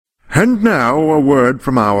And now a word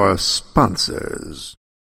from our sponsors.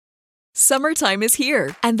 Summertime is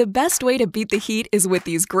here, and the best way to beat the heat is with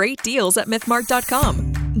these great deals at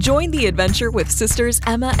MythMart.com. Join the adventure with sisters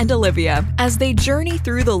Emma and Olivia as they journey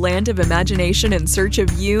through the land of imagination in search of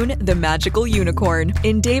Yoon, the magical unicorn,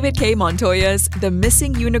 in David K. Montoya's The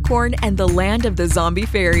Missing Unicorn and the Land of the Zombie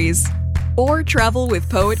Fairies. Or travel with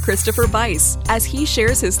poet Christopher Bice as he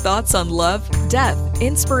shares his thoughts on love, death,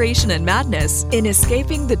 inspiration, and madness in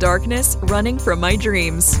Escaping the Darkness, Running from My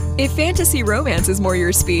Dreams. If fantasy romance is more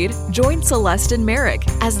your speed, join Celeste and Merrick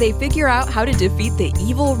as they figure out how to defeat the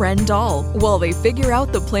evil Ren doll while they figure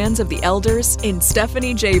out the plans of the elders in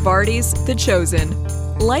Stephanie J. Barty's The Chosen.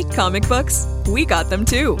 Like comic books? We got them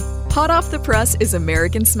too. Hot off the press is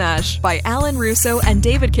American Smash by Alan Russo and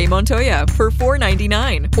David K. Montoya for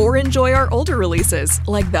 $4.99. Or enjoy our older releases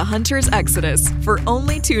like The Hunter's Exodus for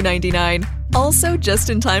only $2.99. Also, just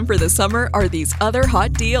in time for the summer are these other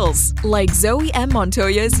hot deals, like Zoe M.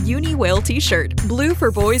 Montoya's Uni Whale t-shirt, blue for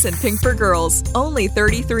boys and pink for girls, only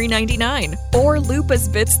 $33.99. Or Lupa's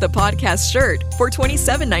Bits the Podcast shirt for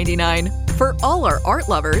 $27.99. For all our art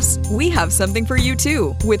lovers, we have something for you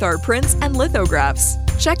too with our prints and lithographs.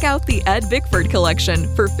 Check out the Ed Bickford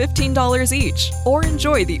collection for $15 each, or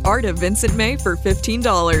enjoy the art of Vincent May for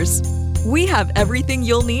 $15. We have everything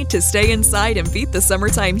you'll need to stay inside and beat the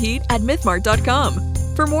summertime heat at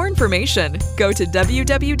MythMart.com. For more information, go to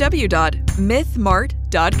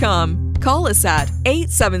www.mythmart.com. Call us at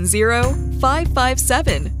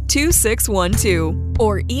 870-557-2612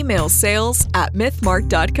 or email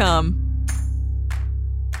sales@mythmart.com.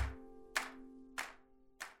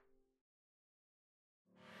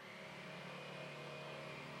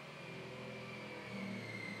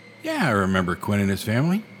 Yeah, I remember Quinn and his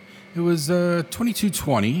family. It was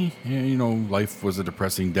 2220. You know, life was a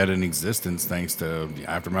depressing dead in existence thanks to the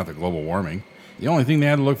aftermath of global warming. The only thing they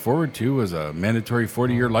had to look forward to was a mandatory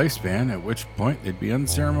 40-year lifespan, at which point they'd be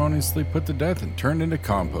unceremoniously put to death and turned into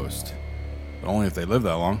compost. But only if they lived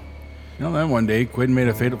that long. You know, then one day, Quinn made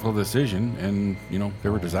a fateful decision, and, you know,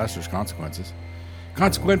 there were disastrous consequences.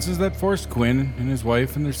 Consequences that forced Quinn and his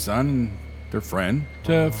wife and their son and their friend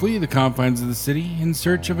to flee the confines of the city in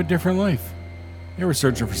search of a different life. They were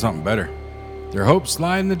searching for something better. Their hopes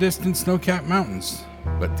lie in the distant snow-capped mountains,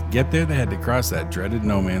 but to get there they had to cross that dreaded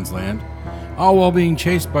no man's land, all while being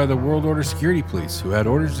chased by the World Order security police who had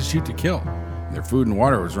orders to shoot to kill. Their food and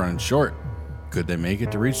water was running short. Could they make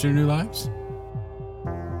it to reach their new lives?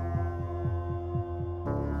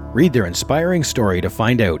 Read their inspiring story to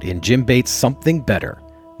find out in Jim Bates' Something Better,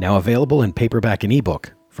 now available in paperback and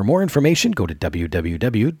ebook. For more information, go to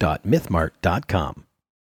www.mythmart.com.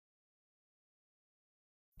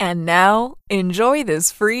 And now, enjoy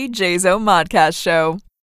this free JZO Modcast show.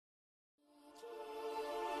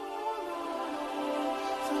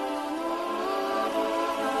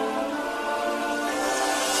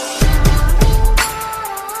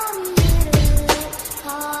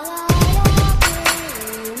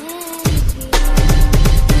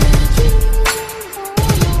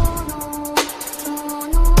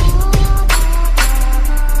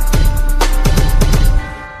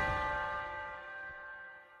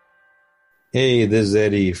 Hey, this is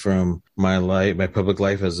Eddie from my public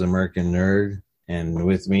life as an American nerd. And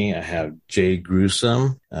with me, I have Jay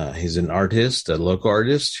Gruesome. He's an artist, a local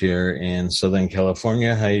artist here in Southern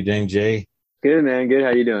California. How you doing, Jay? Good, man. Good. How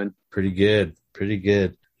you doing? Pretty good. Pretty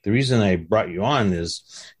good. The reason I brought you on is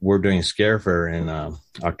we're doing Scare Fair in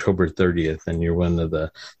October 30th, and you're one of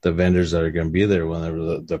the vendors that are going to be there, one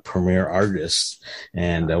of the premier artists.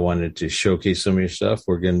 And I wanted to showcase some of your stuff.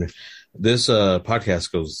 This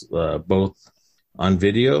podcast goes both on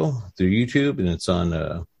video through YouTube, and it's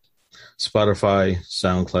on Spotify,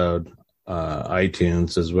 SoundCloud,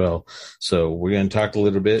 iTunes as well. So we're going to talk a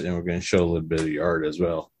little bit, and we're going to show a little bit of your art as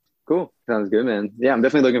well. Cool. Sounds good, man. Yeah, I'm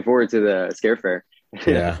definitely looking forward to the Scare Fair.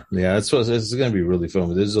 yeah, it's going to be really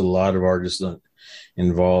fun. There's a lot of artists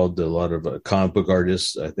involved, a lot of comic book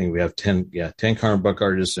artists. I think we have 10 comic book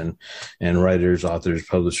artists and writers, authors,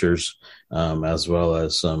 publishers, as well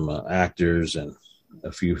as some actors and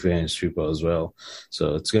a few famous people as well.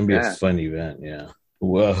 So it's going to be a fun event. Yeah.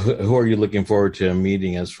 Well, who are you looking forward to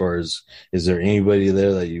meeting? As far as, is there anybody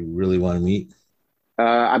there that you really want to meet?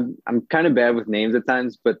 I'm kind of bad with names at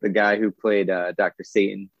times, but the guy who played Dr.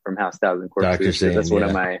 Satan from House Thousand Corpses, that's one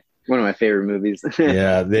of my favorite movies.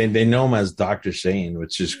 Yeah, they know him as Dr. Satan,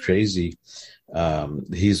 which is crazy.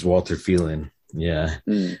 He's Walter Phelan. Yeah.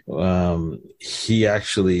 He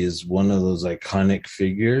actually is one of those iconic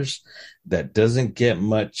figures that doesn't get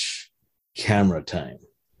much camera time,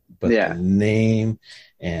 but the name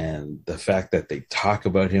And the fact that they talk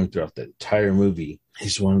about him throughout the entire movie,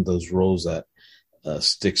 he's one of those roles that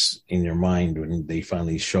sticks in your mind when they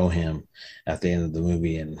finally show him at the end of the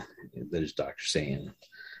movie, and there's Dr. Satan.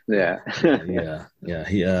 Yeah.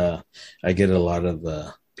 I get a lot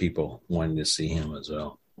of people wanting to see him as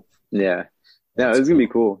well. Yeah. No, it's going to be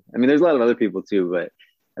cool. I mean, there's a lot of other people too, but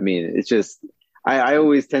I mean, it's just, I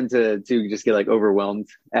always tend to just get like overwhelmed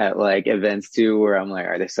at like events too, where I'm like,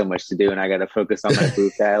 all right, there's so much to do and I got to focus on my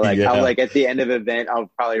booth. I'm like at the end of the event,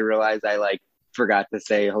 I'll probably realize I like forgot to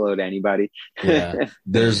say hello to anybody. Yeah.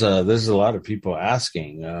 There's a lot of people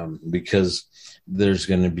asking, because there's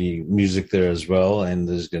going to be music there as well. And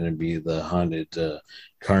there's going to be the haunted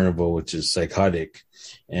carnival, which is psychotic.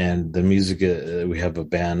 And the music, we have a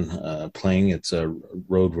band playing. It's a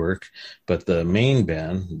road work, but the main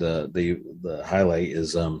band, the highlight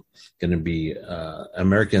is going to be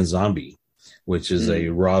American Zombie, which is a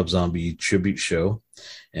Rob Zombie tribute show.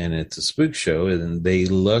 And it's a spook show, and they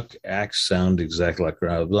look, act, sound exactly like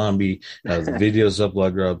Rob Zombie. The videos up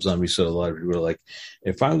like Rob Zombie. So a lot of people are like,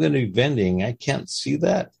 if I'm going to be vending, I can't see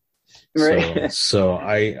that. Right. So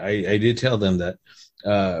I did tell them that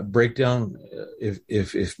breakdown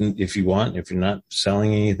if you want, if you're not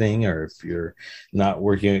selling anything or if you're not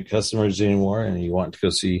working with customers anymore and you want to go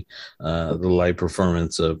see the live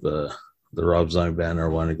performance of the Rob Zombie band or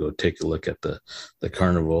want to go take a look at the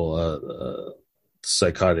carnival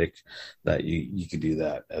psychotic, that you could do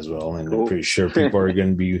that as well. And cool. I'm pretty sure people are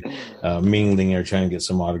going to be mingling or trying to get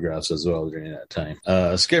some autographs as well during that time.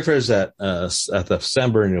 Scare Fair is at the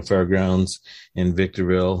San Bernardino Fairgrounds in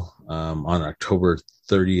Victorville on October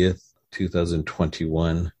 30th,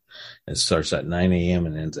 2021. It starts at 9 a.m.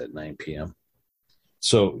 and ends at 9 p.m.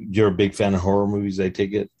 So you're a big fan of horror movies, I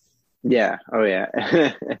take it? Yeah. Oh, yeah.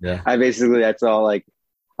 Yeah. That's all like,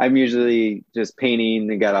 I'm usually just painting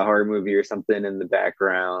and got a horror movie or something in the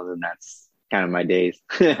background, and that's kind of my days.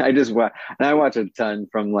 I watch a ton,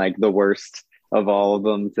 from like the worst of all of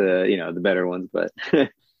them to, the better ones. But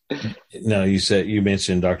no, you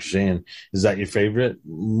mentioned Dr. Satan. Is that your favorite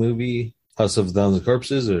movie, House of a Thousand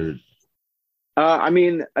Corpses, or? I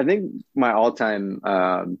mean, I think my all-time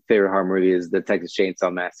favorite horror movie is the Texas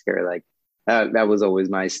Chainsaw Massacre. Like that was always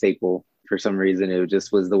my staple for some reason. It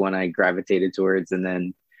just was the one I gravitated towards, and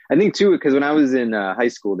then. I think too, because when I was in high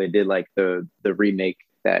school, they did like the remake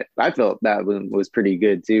that I felt that one was pretty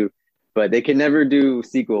good too, but they can never do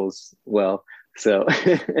sequels well. So,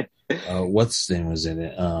 what's his name was in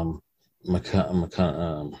it? Matthew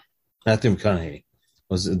McConaughey.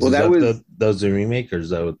 That was a remake, or is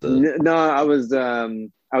that what the? No, I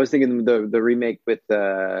was thinking the remake with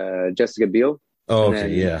Jessica Biel. Oh, okay,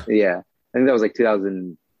 yeah. I think that was like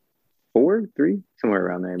 2004, 3, somewhere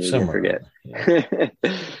around there. Maybe I forget.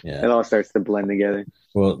 Yeah. It all starts to blend together.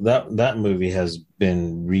 Well, that movie has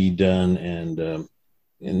been redone and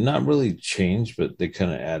not really changed, but they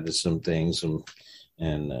kind of added some things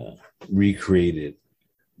and recreated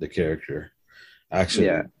the character.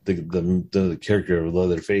 Actually, the character of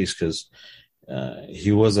Leatherface, because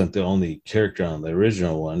he wasn't the only character on the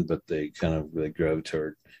original one, but they kind of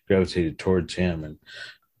gravitated towards him and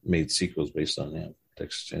made sequels based on him.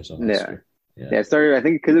 Texas Chainsaw Massacre. Yeah, it started, I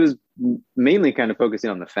think, because it was mainly kind of focusing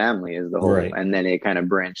on the family as the whole, right. And then it kind of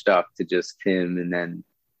branched off to just him. And then,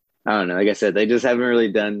 I don't know, like I said, they just haven't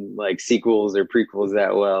really done like sequels or prequels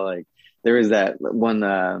that well. Like there was that one,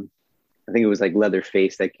 I think it was like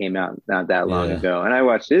Leatherface that came out not that long ago. And I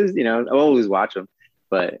watched his, I always watch them,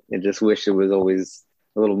 but I just wish it was always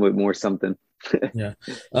a little bit more something. Yeah.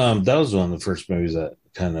 That was one of the first movies that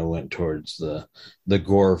kind of went towards the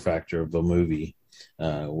gore factor of a movie,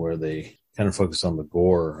 where they kind of focus on the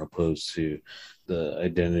gore opposed to the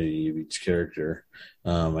identity of each character.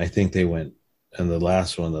 I think they went, and the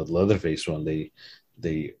last one, the Leatherface one,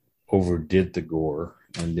 they overdid the gore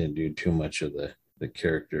and didn't do too much of the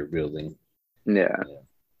character building. Yeah.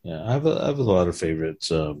 I have a lot of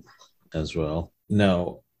favorites as well.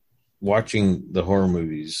 Now, watching the horror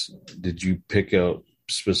movies, did you pick out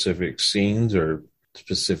specific scenes or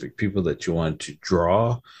specific people that you wanted to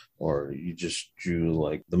draw, or you just drew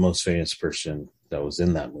like the most famous person that was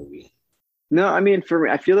in that movie? No, I mean, for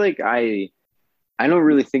me, I feel like I don't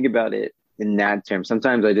really think about it in that term.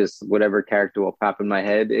 Sometimes I just, whatever character will pop in my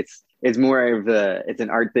head. It's more of it's an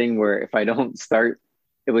art thing where if I don't start,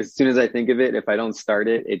 as soon as I think of it, if I don't start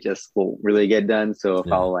it, it just won't really get done. So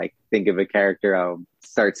if I'll like think of a character, I'll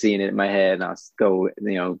start seeing it in my head and I'll go,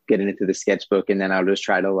 get into the sketchbook, and then I'll just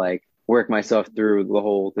try to like work myself through the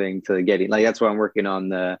whole thing to getting, like, that's why I'm working on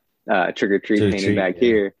the Trick or Treat painting back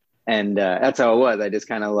here. And that's how it was. I just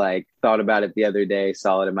kind of like thought about it the other day,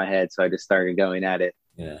 saw it in my head. So I just started going at it.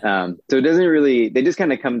 So it doesn't really, they just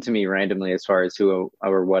kind of come to me randomly as far as who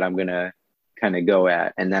or what I'm going to kind of go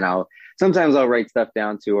at. And then sometimes I'll write stuff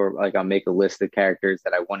down too, or like I'll make a list of characters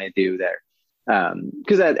that I want to do there.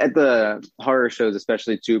 Because at the horror shows,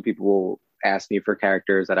 especially too, people will ask me for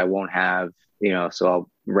characters that I won't have, so I'll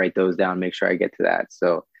write those down, make sure I get to that.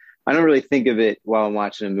 So I don't really think of it while I'm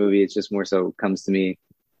watching a movie. It's just more so comes to me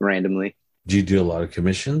randomly. Do you do a lot of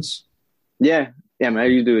commissions? Yeah. I mean,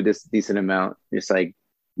 I do a decent amount. Just like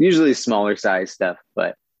usually smaller size stuff,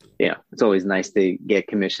 but it's always nice to get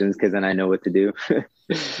commissions because then I know what to do.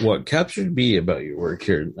 What captured me about your work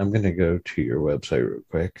here, I'm going to go to your website real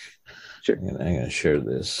quick. Sure. And I'm going to share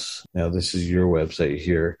this. Now, this is your website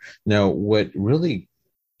here. Now, what really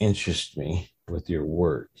interests me with your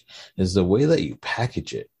work is the way that you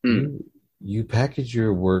package it. You package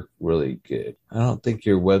your work really good. I don't think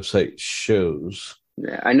your website shows.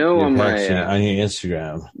 Yeah, I know on your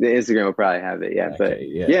Instagram. The Instagram will probably have it. Yeah, okay, but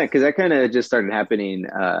because that kind of just started happening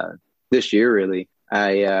this year. Really,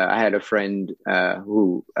 I had a friend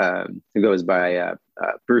who goes by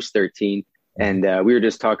Bruce 13, and we were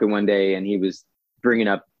just talking one day, and he was bringing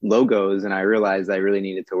up logos, and I realized I really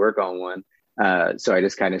needed to work on one. So I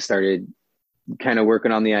just kind of started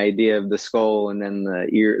working on the idea of the skull, and then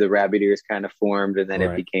the rabbit ears kind of formed, and then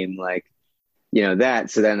it became like. That.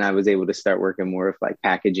 So then I was able to start working more with like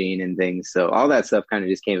packaging and things. So all that stuff kind of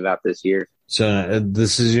just came about this year. So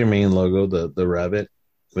this is your main logo, the rabbit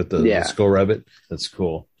with the skull rabbit. That's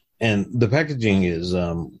cool. And the packaging is,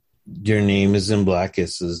 your name is in black. It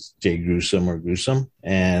says J. Gruesome or Gruesome,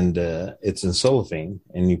 and it's in cellophane.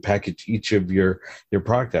 And you package each of your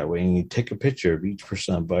product that way, and you take a picture of each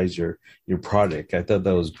person that buys your product. I thought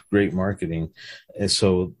that was great marketing, and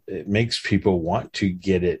so it makes people want to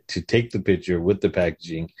get it, to take the picture with the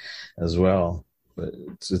packaging as well. But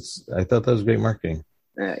I thought that was great marketing.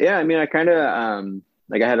 Yeah, I mean, I kind of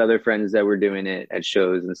I had other friends that were doing it at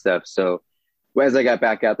shows and stuff, so. As I got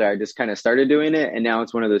back out there, I just kind of started doing it. And now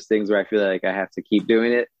it's one of those things where I feel like I have to keep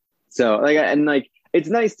doing it. So it's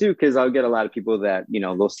nice too, because I'll get a lot of people that,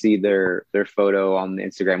 they'll see their photo on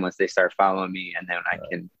Instagram once they start following me. And then I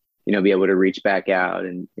can, be able to reach back out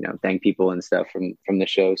and, thank people and stuff from the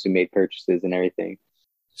shows who made purchases and everything.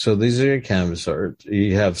 So these are your canvas art.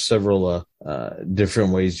 You have several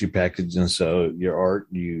different ways you package and sell your art.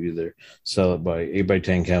 You either sell it by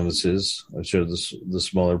 8x10 canvases, which are the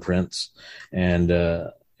smaller prints, and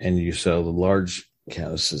you sell the large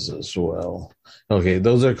canvases as well. Okay,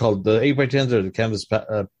 those are called the 8x10s are the canvas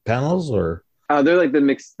panels, or they're like the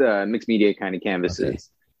mixed media kind of canvases.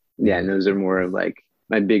 Okay. Yeah, and those are more of like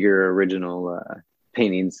my bigger original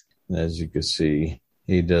paintings. As you can see,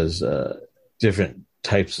 he does different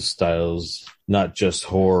types of styles, not just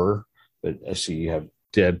horror, but I see you have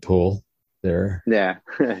Deadpool there. Yeah.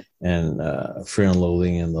 And Fear and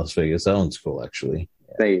Loathing in Las Vegas. That one's cool, actually.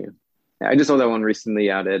 Yeah. Thank you. Yeah, I just saw that one recently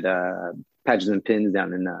out at Patches and Pins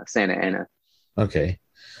down in Santa Ana. Okay.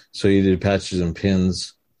 So you did Patches and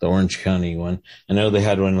Pins, the Orange County one. I know they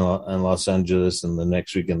had one in Los Angeles, and the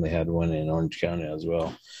next weekend they had one in Orange County as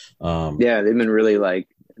well. Yeah, they've been really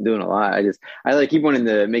doing a lot. I keep wanting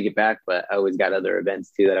to make it back, but I always got other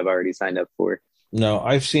events too that I've already signed up for. No,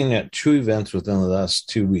 I've seen at 2 events within the last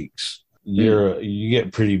 2 weeks. You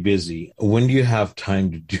get pretty busy. When do you have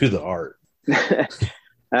time to do the art?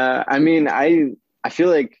 I mean, I feel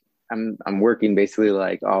like I'm working basically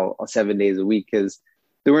like all 7 days a week, because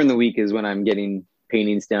during the week is when I'm getting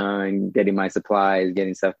paintings done, getting my supplies,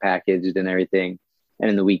 getting stuff packaged and everything. And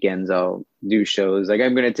in the weekends, I'll do shows. Like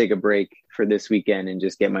I'm going to take a break for this weekend and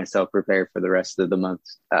just get myself prepared for the rest of the month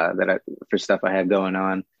for stuff I have going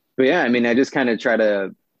on. But yeah, I mean, I just kind of try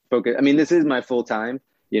to focus. I mean, this is my full time,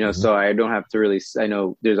 so I don't have to really, I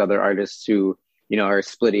know there's other artists who, are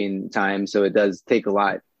splitting time. So it does take a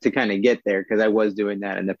lot to kind of get there, because I was doing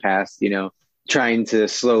that in the past, trying to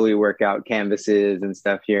slowly work out canvases and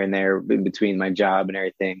stuff here and there in between my job and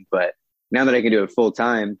everything. But now that I can do it full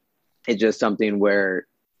time, it's just something where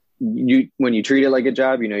when you treat it like a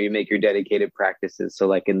job, you make your dedicated practices. So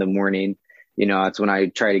like in the morning, that's when I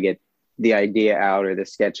try to get the idea out or the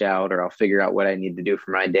sketch out, or I'll figure out what I need to do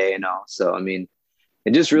for my day and all. So, I mean,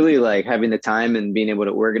 it just really like having the time and being able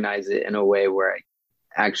to organize it in a way where I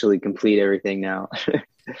actually complete everything now.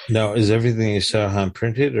 Now, is everything you sell hand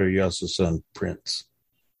printed, or you also sell prints?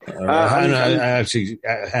 I actually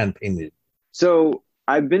hand painted. So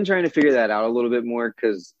I've been trying to figure that out a little bit more,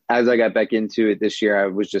 because as I got back into it this year, I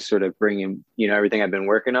was just sort of bringing, everything I've been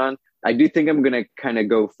working on. I do think I'm going to kind of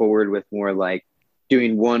go forward with more like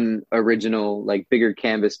doing one original, like bigger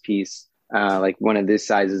canvas piece, like one of this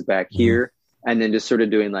sizes back here. and then just sort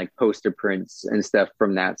of doing like poster prints and stuff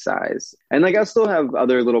from that size. And like I still have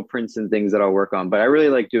other little prints and things that I'll work on, but I really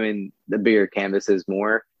like doing the bigger canvases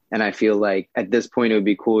more. And I feel like at this point, it would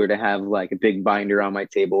be cooler to have like a big binder on my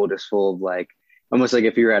table just full of like, almost like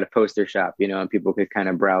if you were at a poster shop, you know, and people could kind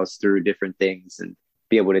of browse through different things and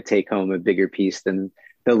be able to take home a bigger piece than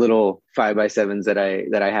the little 5x7s that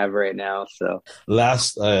I have right now. So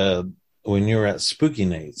last, when you were at Spooky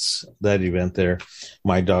Nights, that event there,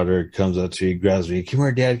 my daughter comes up to me, grabs me, come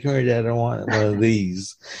here, Dad, I want one of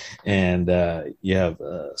these. And you have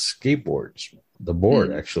skateboards, the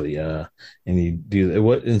board actually, and you do.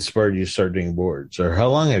 What inspired you to start doing boards, or how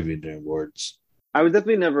long have you been doing boards? I was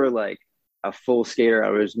definitely never like a full skater. I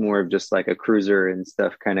was more of just like a cruiser and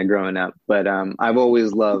stuff kind of growing up. But I've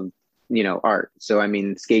always loved, you know, art. So I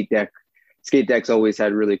mean, skate decks always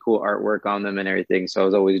had really cool artwork on them and everything. So I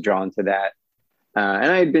was always drawn to that.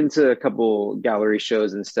 And I had been to a couple gallery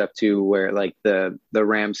shows and stuff too, where like the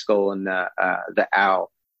ram skull and the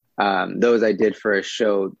owl, those I did for a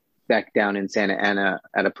show back down in Santa Ana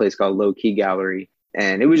at a place called Low Key Gallery.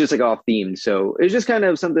 And it was just like all themed. So it was just kind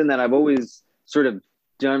of something that I've always sort of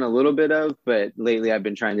done a little bit of, but lately I've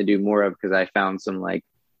been trying to do more of, because I found some like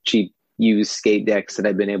cheap used skate decks that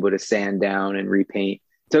I've been able to sand down and repaint.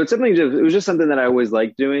 So it's something, it was just something that I always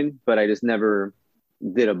liked doing, but I just never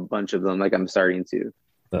did a bunch of them like I'm starting to.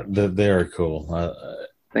 They are cool.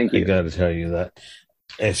 Thank you. I got to tell you that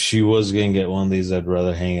if she was going to get one of these, I'd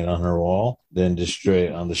rather hang it on her wall than destroy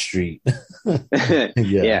it on the street.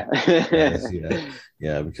 Yeah.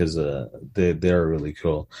 Because they are really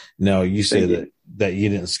cool. Now, you say that you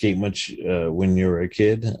didn't skate much when you were a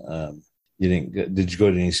kid. Did you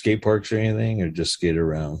go to any skate parks or anything, or just skate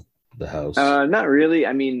around the house? Not really.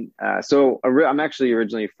 I mean, I'm actually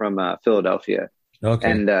originally from Philadelphia.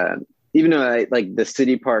 Okay. And even though like the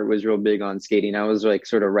city part was real big on skating, I was like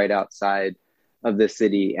sort of right outside of the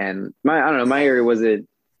city, and my area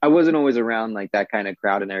I wasn't always around like that kind of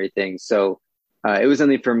crowd and everything. So it was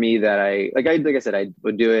something for me that like I said, I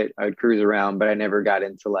would do it. I would cruise around, but I never got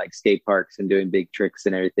into like skate parks and doing big tricks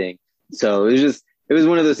and everything. So it was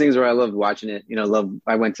one of those things where I loved watching it. You know,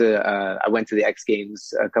 I went to the X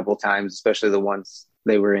Games a couple times, especially the ones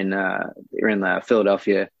they were in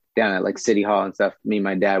Philadelphia, down at like City Hall and stuff. Me and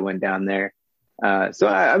my dad went down there. So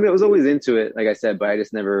I mean, I was always into it, like I said, but I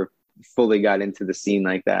just never fully got into the scene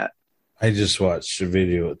like that. I just watched a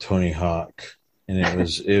video with Tony Hawk, and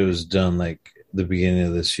it was done like the beginning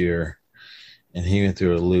of this year, and he went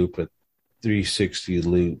through a 360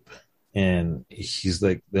 loop, and he's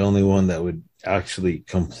like the only one that would actually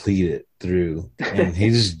complete it through, and he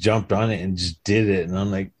just jumped on it and just did it. And I'm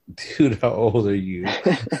like, dude, how old are you?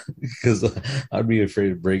 Because I'd be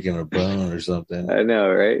afraid of breaking a bone or something. I know,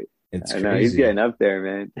 right? It's I know, crazy. he's getting up there,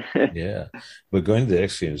 man. Yeah, but going to the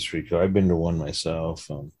X Games is pretty cool. I've been to one myself.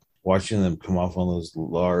 Watching them come off on those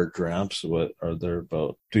large ramps, what are they,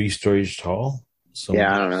 about 3 stories tall? I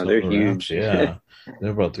don't know. They're huge. Yeah,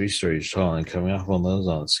 they're about 3 stories tall, and coming off on those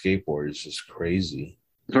on a skateboard is just crazy.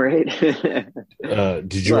 Right? Did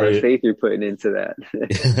you? A lot of faith you're putting into that.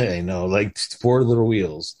 I know, like 4 little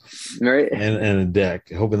wheels, right? And a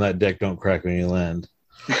deck. Hoping that deck don't crack when you land.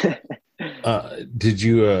 Did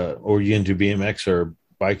you? Were you into BMX or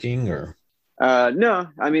biking or? No,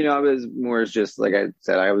 I mean, I was more just like I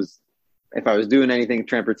said. If I was doing anything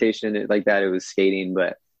transportation like that, it was skating,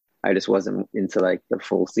 but I just wasn't into like the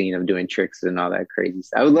full scene of doing tricks and all that crazy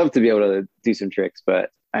stuff. I would love to be able to do some tricks,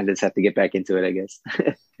 but I just have to get back into it, I guess.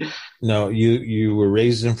 No, you were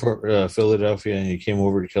raised in Philadelphia, and you came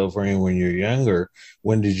over to California when you were young, or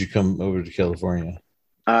when did you come over to California?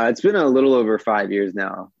 It's been a little over 5 years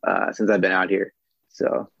now since I've been out here,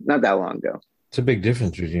 so not that long ago. It's a big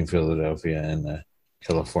difference between Philadelphia and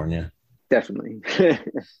California. Definitely.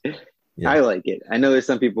 Yeah. I like it. I know there's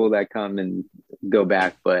some people that come and go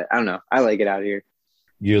back, but I don't know. I like it out here.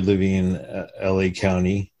 You're living in LA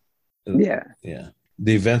County. Yeah. Yeah.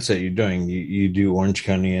 The events that you're doing, you do Orange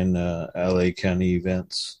County and LA County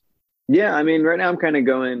events. Yeah. I mean, right now I'm kind of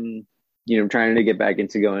going, trying to get back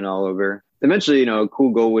into going all over. Eventually, a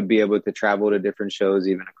cool goal would be able to travel to different shows,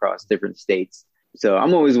 even across different states. So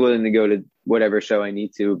I'm always willing to go to whatever show I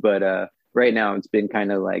need to. But right now it's been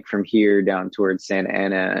kind of like from here down towards Santa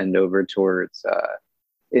Ana and over towards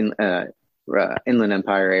Inland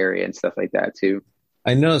Empire area and stuff like that too.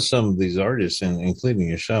 I know some of these artists, and including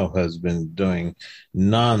yourself, has been doing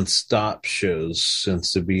non-stop shows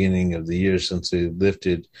since the beginning of the year, since they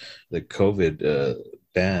lifted the COVID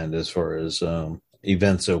ban as far as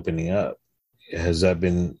events opening up. Has that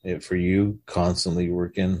been it for you, constantly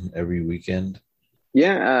working every weekend?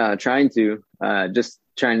 Yeah, just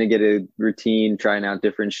trying to get a routine, trying out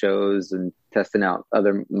different shows and testing out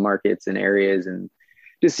other markets and areas and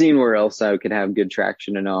just seeing where else I could have good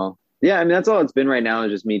traction and all. Yeah, I mean, that's all it's been right now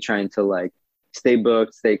is just me trying to like stay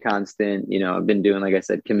booked, stay constant. I've been doing, like I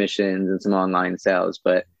said, commissions and some online sales,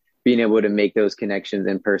 but being able to make those connections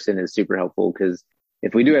in person is super helpful because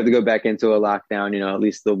if we do have to go back into a lockdown, at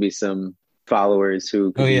least there'll be some followers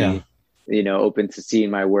who could be, open to seeing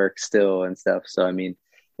my work still and stuff. So, I mean,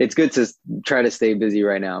 it's good to try to stay busy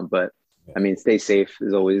right now, but I mean, stay safe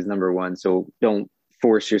is always number one. So don't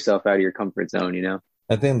force yourself out of your comfort zone.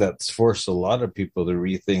 I think that's forced a lot of people to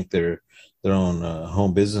rethink their own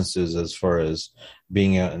home businesses as far as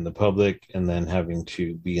being out in the public and then having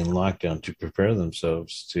to be in lockdown to prepare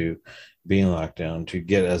themselves to be in lockdown, to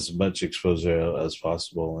get as much exposure as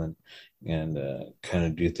possible and kind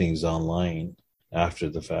of do things online after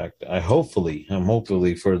the fact. I'm hopefully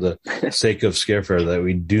for the sake of Scarefair that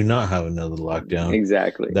we do not have another lockdown.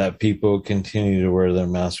 Exactly. That people continue to wear their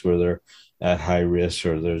mask where they're at high risk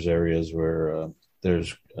or there's areas where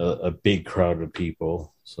there's a big crowd of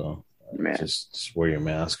people. So just wear your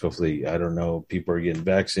mask. Hopefully, I don't know, people are getting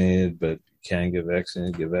vaccinated, but can get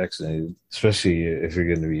vaccinated, especially if you're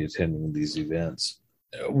going to be attending these events.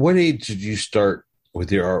 What age did you start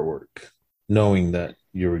with your artwork, knowing that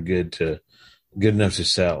you were good enough to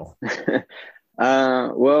sell?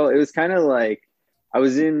 Well, it was kind of like I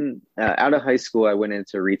was out of high school. I went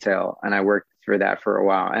into retail and I worked for that for a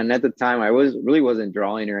while. And at the time, I wasn't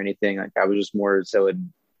drawing or anything. Like I was just more so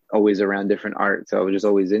always around different art, so I was just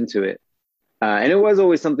always into it. And it was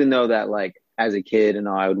always something though that like as a kid and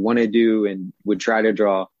all I would want to do and would try to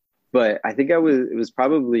draw. But I think it was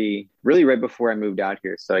probably really right before I moved out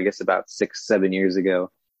here. So I guess about 6-7 years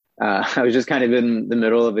ago. I was just kind of in the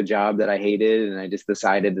middle of a job that I hated, and I just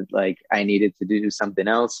decided that like I needed to do something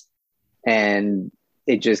else. And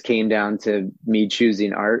it just came down to me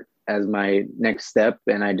choosing art as my next step,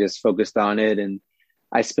 and I just focused on it. And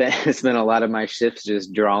I spent a lot of my shifts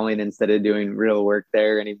just drawing instead of doing real work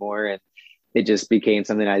there anymore. And it just became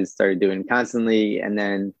something I started doing constantly. And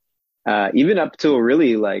then even up till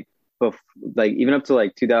really even up to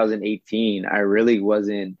like 2018, I really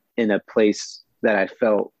wasn't in a place that I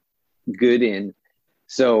felt good in.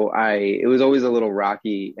 So it was always a little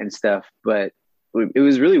rocky and stuff, but it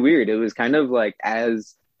was really weird. It was kind of like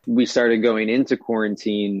as we started going into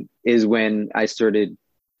quarantine is when I started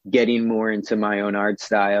getting more into my own art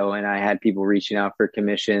style, and I had people reaching out for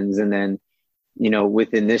commissions. And then,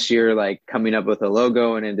 within this year, like coming up with a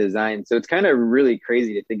logo and a design. So it's kind of really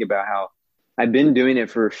crazy to think about how I've been doing it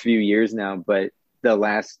for a few years now, but the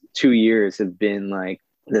last 2 years have been like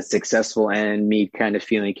the successful end, me kind of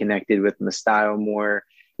feeling connected with my style more,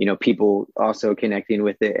 people also connecting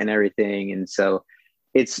with it and everything. And so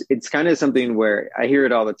it's kind of something where I hear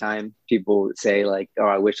it all the time. People say like, oh,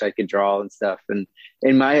 I wish I could draw and stuff. And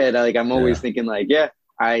in my head, I'm always thinking like, yeah,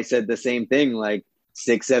 I said the same thing like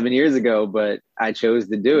 6-7 years ago, but I chose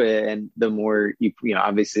to do it. And the more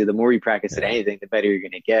obviously the more you practice at anything, the better you're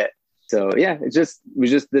going to get. So yeah, it was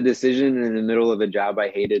just the decision in the middle of a job I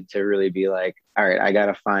hated to really be like, all right, I got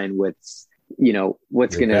to find what's going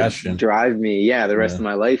to drive me. Yeah. The rest of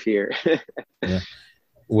my life here. Yeah.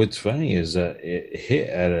 What's funny is that it hit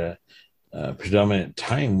at a predominant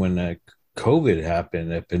time when COVID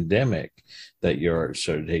happened, a pandemic, that your art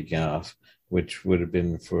started taking off, which would have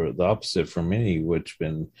been for the opposite for many, which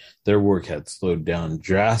been their work had slowed down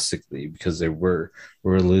drastically because they were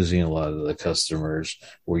losing a lot of the customers,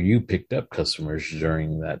 where you picked up customers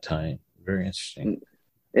during that time. Very interesting.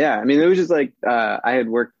 Yeah. I mean, it was just like, I had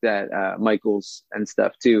worked at Michael's and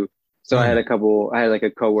stuff too. So I had like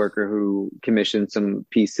a coworker who commissioned some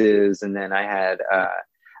pieces, and then I had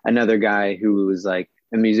another guy who was like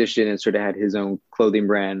a musician and sort of had his own clothing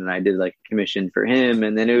brand, and I did like a commission for him.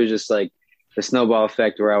 And then it was just like the snowball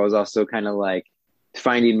effect where I was also kind of like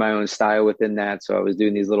finding my own style within that. So I was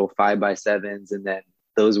doing these little 5x7s, and then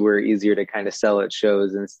those were easier to kind of sell at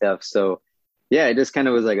shows and stuff. So yeah, it just kind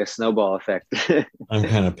of was like a snowball effect. I'm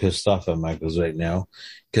kind of pissed off at Michael's right now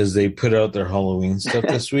because they put out their Halloween stuff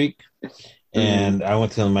this week. And I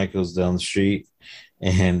went to the Michael's down the street,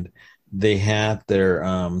 and they had their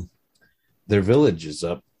villages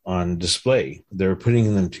up on display. They were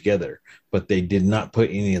putting them together, but they did not put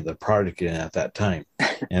any of the product in at that time.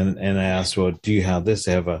 And I asked, well, do you have this?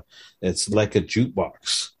 They have it's like a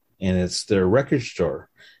jukebox, and it's their record store,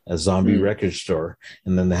 a zombie record store.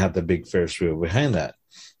 And then they have the big Ferris wheel behind that.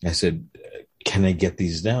 I said, can I get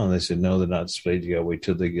these down? They said, no, they're not displayed. You got to wait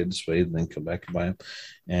till they get displayed and then come back and buy them.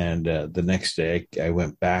 And the next day I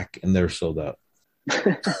went back and they're sold out.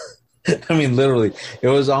 I mean, literally, it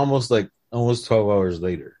was almost like almost 12 hours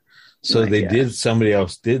later. So somebody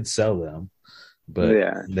else did sell them,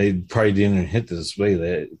 but they probably didn't even hit the display.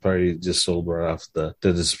 They probably just sold right off the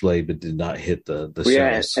display, but did not hit the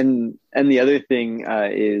shelves. And the other thing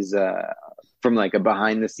is from like a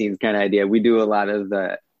behind the scenes kind of idea. We do a lot of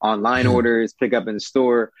the online orders, pick up in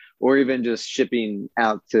store, or even just shipping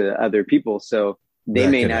out to other people. So they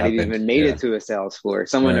may not have even made it to a sales floor.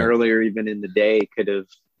 Someone earlier, even in the day, could have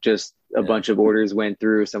just a bunch of orders went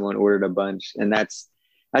through. Someone ordered a bunch, and that's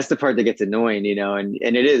the part that gets annoying, you know. And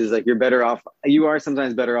it is like you are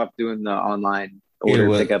sometimes better off doing the online order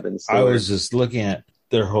pick up in store. I was just looking at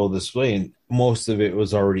their whole display, and most of it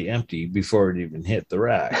was already empty before it even hit the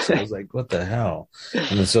rack. So I was like, what the hell?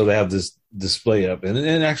 And then, so they have this display up,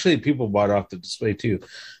 and actually people bought off the display too.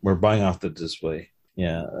 We're buying off the display.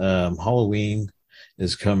 Halloween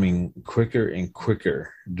is coming quicker and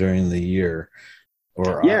quicker during the year.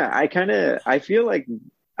 I feel like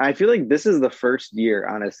this is the first year,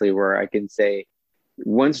 honestly, where I can say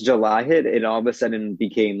once July hit, it all of a sudden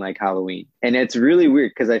became like Halloween. And it's really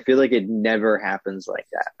weird because I feel like it never happens like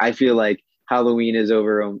that. I feel like Halloween is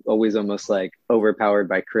always almost like overpowered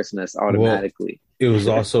by Christmas automatically. Well, it was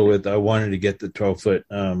also I wanted to get the 12-foot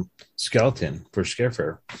skeleton for Scare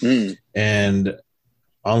Fair. And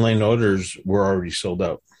online orders were already sold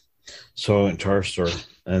out. So I went to our store,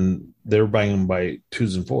 and they were buying them by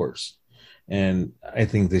 2s and 4s. And I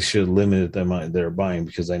think they should have limited them on they're buying,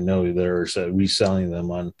 because I know they're reselling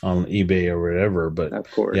them on eBay or whatever. But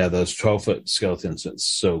of course, those 12-foot skeletons went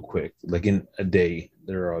so quick. Like in a day,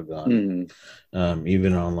 they're all gone.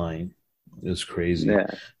 Even online, it was crazy.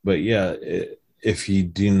 But if you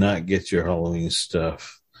do not get your Halloween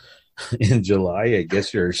stuff in July, I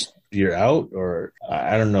guess you're out, or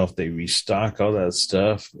I don't know if they restock all that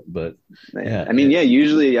stuff. But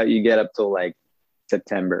usually you get up till like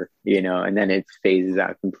September, you know, and then it phases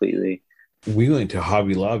out completely. We went to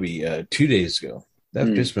Hobby Lobby 2 days ago. They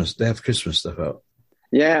have Christmas stuff out.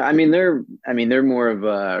 Yeah, I mean they're more of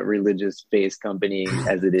a religious based company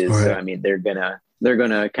as it is. Right. So I mean they're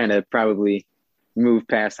gonna kind of probably move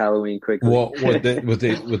past Halloween quickly. Well, what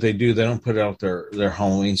they do, they don't put out their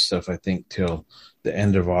Halloween stuff, I think, till the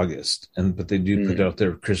end of August, but they do put out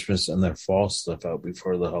their Christmas and their fall stuff out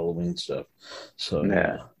before the Halloween stuff. So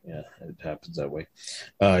it happens that way.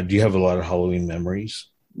 Do you have a lot of Halloween memories?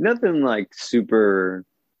 Nothing like super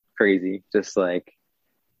crazy, just like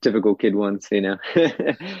typical kid ones, you know.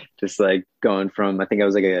 Just like going from I think I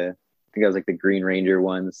was like the Green Ranger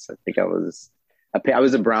once. I think I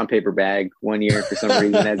was a brown paper bag one year for some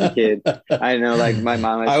reason as a kid. I don't know, like my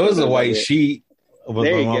mom. I was a white sheet.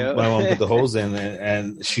 There my mom put the holes in it,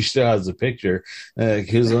 and she still has the picture.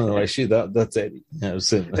 He was on the white sheet. That's it.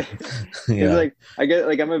 It's like I get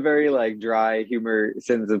like I'm a very like dry humor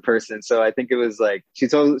sensitive person, so I think it was like she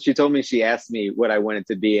told me, she asked me what I wanted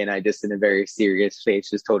to be, and I just in a very serious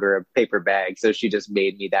face just told her a paper bag. So she just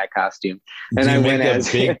made me that costume, and I went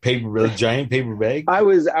as big paper, giant paper bag. I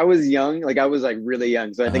was young, like I was like really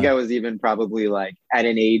young, so I think I was even probably like at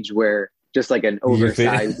an age where just like an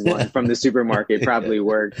oversized one from the supermarket probably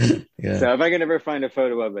worked. Yeah. So if I can ever find a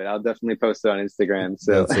photo of it, I'll definitely post it on Instagram.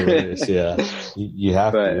 So that's hilarious. Yeah, you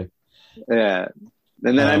have to. Yeah,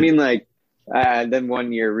 and then I mean, like, then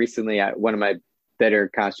one year recently, one of my better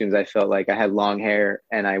costumes, I felt like I had long hair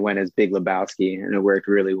and I went as Big Lebowski, and it worked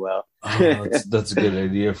really well. That's a good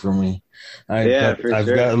idea for me. I've sure.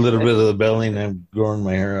 got a little bit of the belly, and I'm growing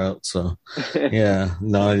my hair out. So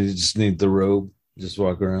no, you just need the robe. Just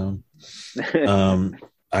walk around.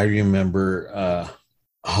 I remember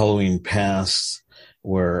Halloween past,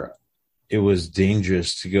 where it was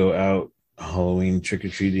dangerous to go out Halloween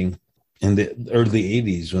trick-or-treating in the early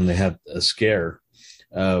 80s when they had a scare.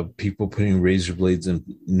 People putting razor blades and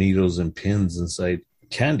needles and pins inside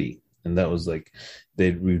candy. And that was like,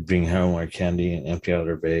 we'd bring home our candy and empty out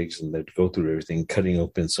our bags, and they'd go through everything, cutting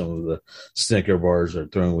open some of the Snicker bars or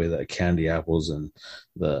throwing away the candy apples and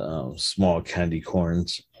the small candy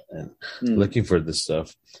corns, and looking for this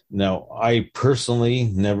stuff. Now, I personally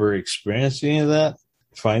never experienced any of that,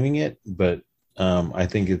 finding it, but I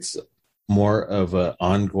think it's more of an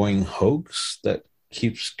ongoing hoax that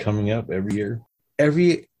keeps coming up every year.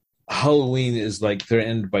 Every Halloween is like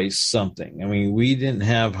threatened by something. I mean, we didn't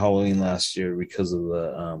have Halloween last year because of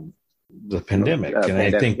the pandemic, and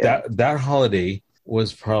I think that holiday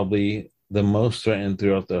was probably the most threatened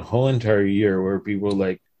throughout the whole entire year, where people were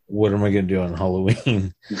like, what am I going to do on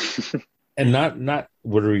Halloween? And not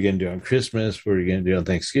what are we going to do on Christmas? What are we going to do on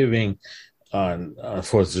Thanksgiving, on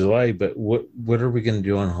 4th of July? But what are we going to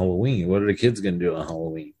do on Halloween? What are the kids going to do on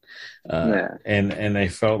Halloween? And I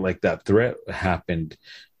felt like that threat happened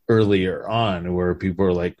earlier on where people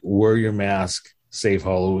are like, wear your mask, save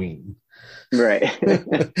Halloween. Right.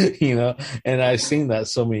 And I've seen that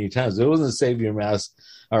so many times. It wasn't save your mask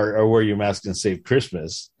or wear your mask and save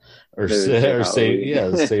Christmas or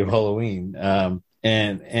save Halloween.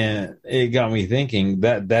 And it got me thinking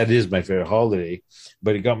that is my favorite holiday,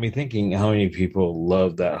 but it got me thinking how many people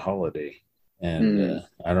love that holiday. And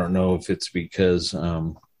I don't know if it's because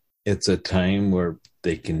it's a time where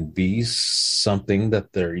they can be something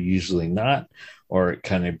that they're usually not, or it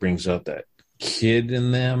kind of brings out that kid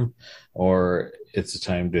in them, or it's a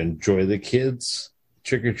time to enjoy the kids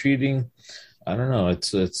trick-or-treating. I don't know.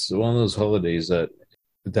 It's one of those holidays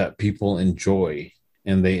that people enjoy,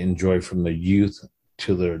 and they enjoy from their youth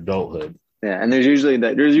to their adulthood. Yeah, and there's usually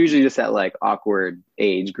just that like awkward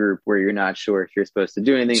age group where you're not sure if you're supposed to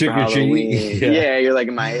do anything for Halloween. Yeah, you're like,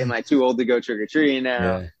 am I too old to go trick or treating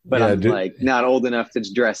now? Yeah. But I'm like not old enough to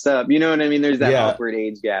dress up. You know what I mean? There's that awkward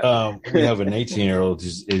age gap. We have an 18-year-old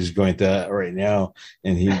is going through that right now,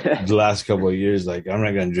 and he the last couple of years like, I'm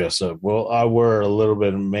not going to dress up. Well, I wear a little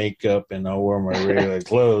bit of makeup and I'll wear my regular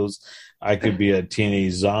clothes. I could be a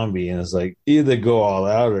teenage zombie, and it's like either go all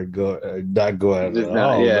out or not go out at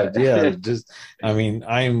all. But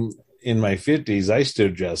I'm in my 50s. I still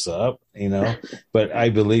dress up, but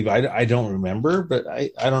I believe I don't remember, but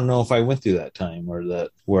I don't know if I went through that time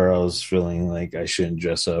where I was feeling like I shouldn't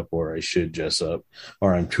dress up or I should dress up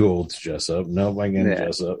or I'm too old to dress up. Nope, I can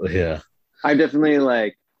dress up. Yeah. I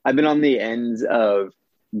definitely I've been on the ends of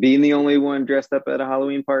being the only one dressed up at a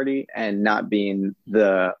Halloween party and not being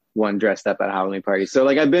the one dressed up at a Halloween party. So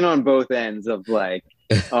I've been on both ends of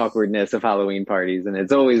awkwardness of Halloween parties, and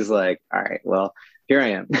it's always like, all right, well, here I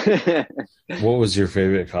am. What was your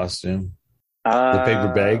favorite costume? The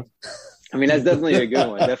paper bag? That's definitely a good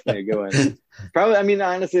one. Probably,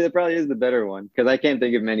 honestly, that probably is the better one because I can't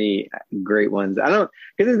think of many great ones.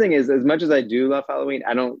 Because the thing is, as much as I do love Halloween,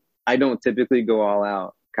 I don't typically go all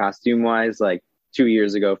out costume wise. 2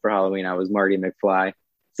 years ago for Halloween, I was Marty McFly.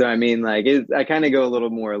 So I kind of go a little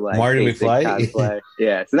more Marty McFly. Cosplay.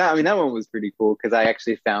 Yeah. So that one was pretty cool because I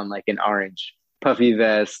actually found an orange puffy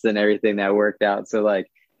vest and everything that worked out. So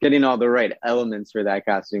getting all the right elements for that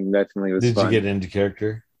costume definitely was fun. Did you get into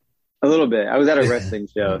character? A little bit. I was at a wrestling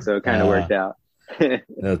show, so it kind of worked out.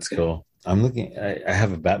 That's cool. I'm looking. I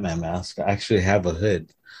have a Batman mask. I actually have a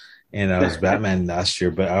hood. And I was Batman last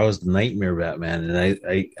year, but I was Nightmare Batman, and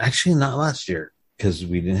I actually not last year. Because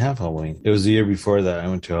we didn't have Halloween. It was the year before that. I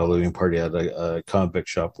went to a Halloween party at a comic book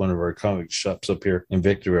shop, one of our comic shops up here in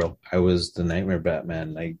Victorville. I was the Nightmare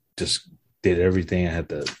Batman. I just did everything. I had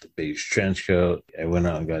the beige trench coat. I went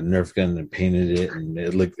out and got a Nerf gun and painted it, and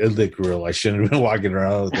it looked real. I shouldn't have been walking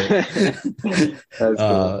around with it. That's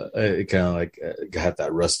cool. It kind of had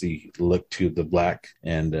that rusty look to the black,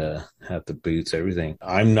 and had the boots, everything.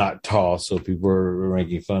 I'm not tall, so people were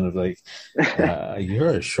making fun of you're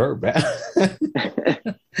a short bat.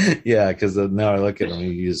 Yeah, because now I look at him,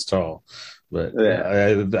 he's tall. But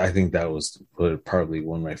I think that was probably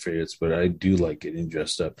one of my favorites. But I do like getting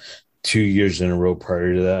dressed up. 2 years in a row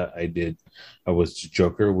prior to that, I was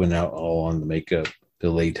Joker, went out all on the makeup, the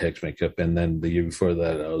latex makeup, and then the year before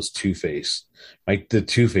that, I was Two-Face. The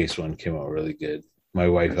Two-Face one came out really good. My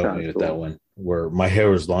wife helped me with that one, where my hair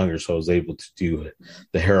was longer, so I was able to do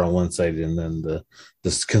the hair on one side and then the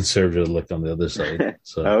conservative look on the other side.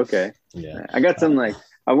 So okay, yeah, I got some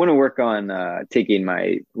I want to work on taking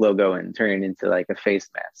my logo and turning it into a face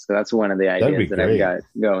mask. So that's one of the ideas that I've got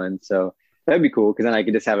going. So that'd be cool because then I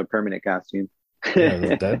could just have a permanent costume.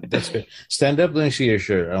 Yeah, that's good. Stand up. Let me see your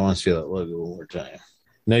shirt. I want to see that logo one more time.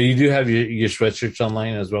 Now you do have your sweatshirts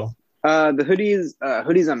online as well. The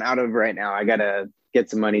hoodies I'm out of right now. I gotta get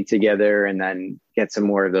some money together and then get some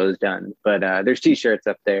more of those done. But there's t-shirts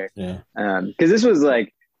up there. Yeah. Because this was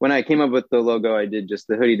when I came up with the logo, I did just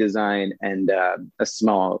the hoodie design and a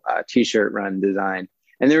small t-shirt run design,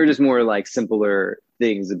 and they were just more simpler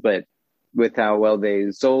things, but with how well they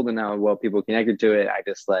sold and how well people connected to it, I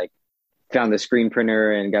just found the screen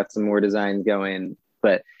printer and got some more designs going.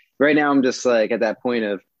 But right now I'm just at that point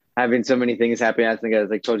of having so many things happening. I think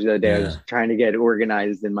I told you the other day, I was trying to get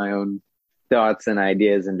organized in my own thoughts and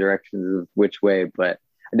ideas and directions of which way, but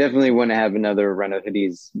I definitely want to have another run of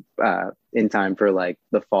hoodies in time for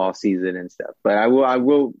the fall season and stuff. But I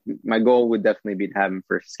will, my goal would definitely be to have them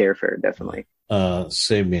for Scare Fair. Definitely.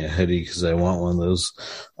 Save me a hoodie because I want one of those.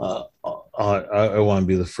 I want to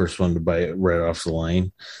be the first one to buy it right off the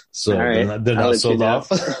line, so right. they're not sold off.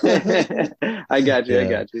 I got you. Yeah. I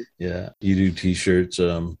got you. Yeah, you do t-shirts.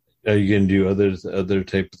 Are you gonna do other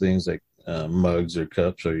type of things like mugs or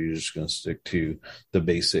cups, or are you just gonna stick to the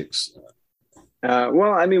basics?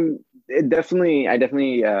 Well, I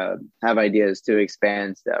definitely have ideas to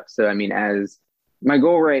expand stuff. So, I mean, as my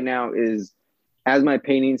goal right now is as my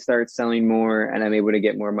painting starts selling more and I'm able to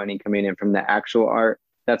get more money coming in from the actual art,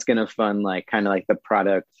 that's going to fund like kind of like the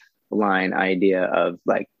product line idea of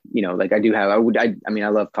like, you know, like I mean, I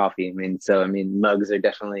love coffee. I mean, so, I mean, mugs are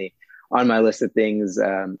definitely on my list of things.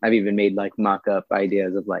 I've even made like mock-up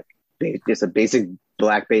ideas of like just a basic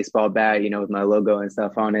black baseball bat, you know, with my logo and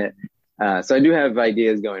stuff on it. So I do have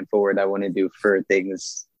ideas going forward I want to do for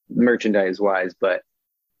things merchandise wise, but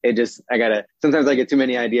sometimes I get too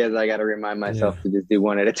many ideas. I got to remind myself to just do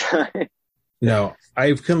one at a time. Now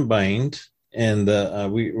I've combined, and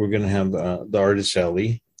we're going to have the artist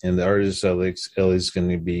Ellie, and the artist Ellie is going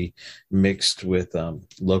to be mixed with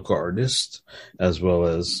local artists as well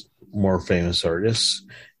as more famous artists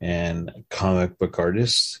and comic book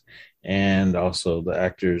artists, and also the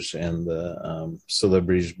actors and the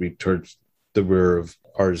celebrities be towards the rear of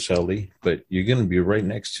artist Ellie. But you're going to be right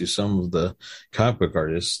next to some of the comic book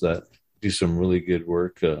artists that do some really good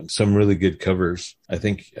work, some really good covers. I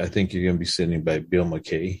think you're going to be sitting by Bill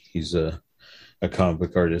McKay. He's a comic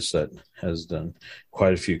book artist that has done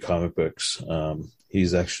quite a few comic books.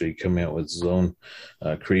 He's actually coming out with his own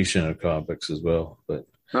creation of comic books as well. But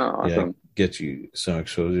awesome. Get you some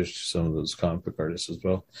exposure to some of those comic book artists as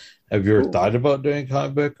well. Have you ever thought about doing a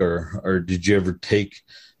comic book, or did you ever take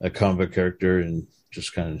a comic book character and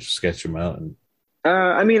just kind of sketch them out? And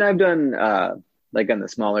I mean, I've done like on the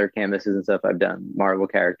smaller canvases and stuff, I've done Marvel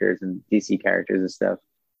characters and DC characters and stuff.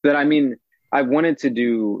 But I mean, I wanted to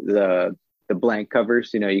do the blank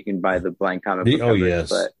covers. You know, you can buy the blank comic book covers. Yes.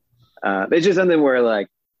 But it's just something where, like,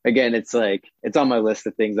 again, it's like it's on my list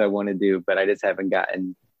of things I want to do, but I just haven't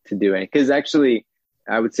gotten to do any. Because actually,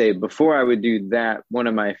 I would say before I would do that, one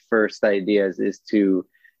of my first ideas is to,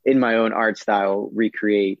 in my own art style,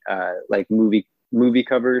 recreate like movie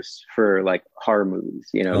covers for like horror movies.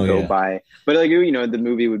 You know, buy, but like, you know, the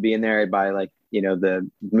movie would be in there. I'd buy like, you know, the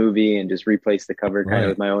movie and just replace the cover kind of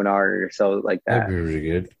with my own art or sell it like that. That'd be really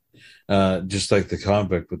good. Just like the comic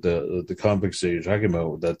book with the comic books that you're talking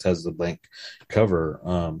about that has the blank cover.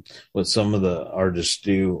 What some of the artists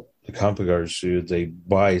do, the comic book artists do, they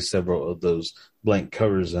buy several of those blank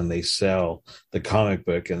covers and they sell the comic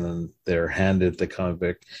book, and then they're handed the comic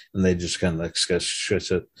book and they just kind of like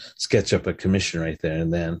sketch up a commission right there,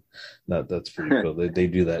 and then that's pretty cool. They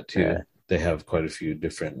do that too. Yeah. They have quite a few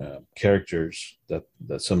different characters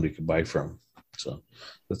that somebody could buy from. So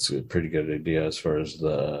that's a pretty good idea as far as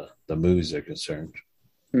the movies are concerned.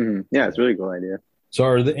 Mm-hmm. Yeah, it's a really cool idea. So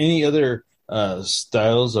are there any other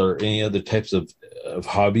styles or any other types of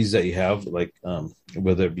hobbies that you have, like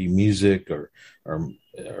whether it be music or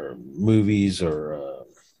movies or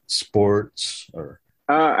sports? Or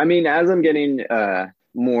I mean, as I'm getting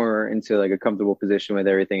more into like a comfortable position with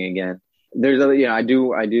everything again, there's other, you know, I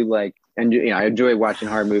do like, and you know, I enjoy watching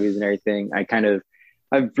horror movies and everything.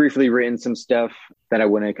 I've briefly written some stuff that I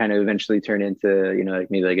want to kind of eventually turn into, you know,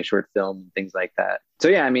 like maybe like a short film, things like that. So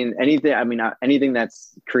yeah, I mean, anything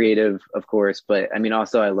that's creative, of course, but I mean,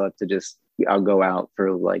 also I love to I'll go out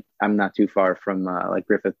for like, I'm not too far from like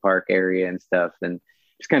Griffith Park area and stuff, and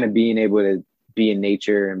just kind of being able to be in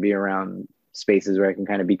nature and be around spaces where I can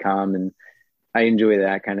kind of be calm, and I enjoy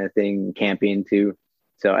that kind of thing, camping too.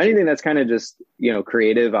 So anything that's kind of just, you know,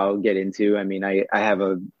 creative, I'll get into. I mean, I have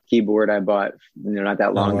a keyboard I bought, you know, not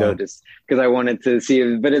that long ago, just because I wanted to see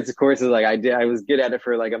it. But it's, of course, like I was good at it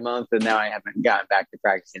for like a month, and now I haven't gotten back to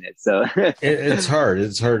practicing it. So it's hard.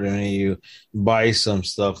 It's hard when you buy some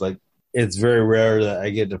stuff. Like, it's very rare that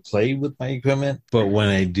I get to play with my equipment, but when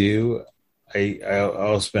I do,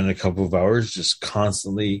 I'll spend a couple of hours just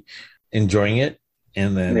constantly enjoying it.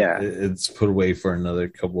 And then it's put away for another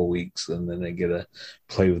couple of weeks, and then I get to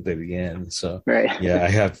play with it again. So yeah, I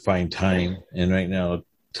have to find time. And right now,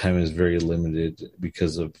 time is very limited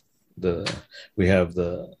because of we have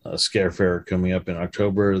the Scare Fair coming up in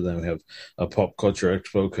October. Then we have a Pop Culture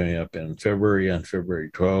Expo coming up in February, on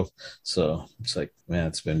February 12th. So it's like, man,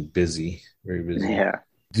 it's been busy, very busy. Yeah.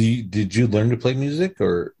 Did you learn to play music,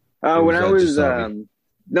 or when I was when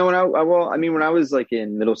I was like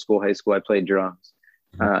in middle school, high school, I played drums.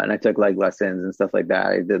 And I took like lessons and stuff like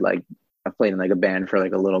that. I played in like a band for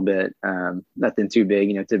like a little bit. Nothing too big,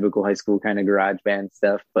 you know, typical high school kind of garage band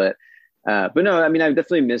stuff. But no, I mean, I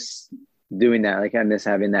definitely miss doing that. Like, I miss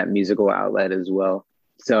having that musical outlet as well.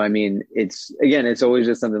 So, I mean, it's always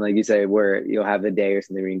just something like you say, where you'll have a day or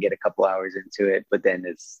something where you can get a couple hours into it, but then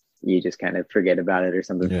you just kind of forget about it or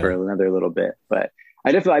something for another little bit. But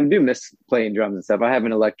I do miss playing drums and stuff. I have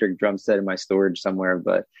an electric drum set in my storage somewhere,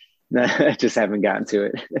 but I just haven't gotten to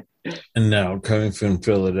it. And now, coming from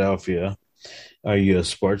Philadelphia, Are you a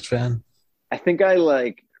sports fan? I think I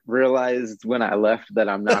like realized when I left that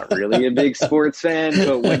I'm not really a big sports fan,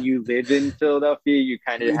 but when you live in Philadelphia, you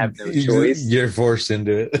kind of have no choice. You're forced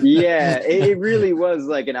into it. Yeah, it really was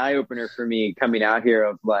like an eye opener for me coming out here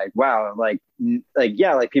of like, wow,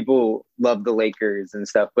 yeah, like people love the Lakers and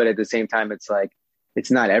stuff, but at the same time, it's like, it's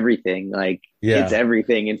not everything. Like it's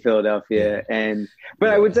everything in Philadelphia. But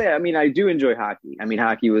I would say, I mean, I do enjoy hockey. I mean,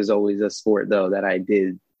 hockey was always a sport though that I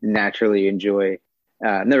did naturally enjoy.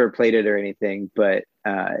 Never played it or anything, but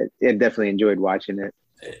I definitely enjoyed watching it.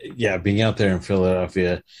 Yeah, being out there in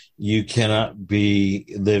Philadelphia, you cannot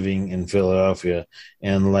be living in Philadelphia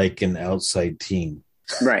and like an outside team.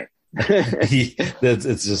 Right.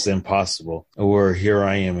 It's just impossible. Or here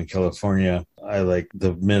I am in California. I like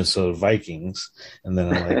the Minnesota Vikings, and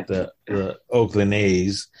then I like the Oakland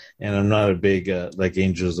A's, and I'm not a big like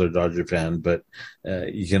Angels or Dodger fan, but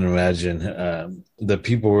you can imagine the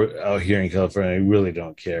people out here in California really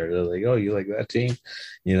don't care. They're like, "Oh, you like that team?"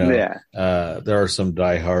 You know. Yeah. There are some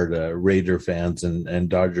diehard Raider fans and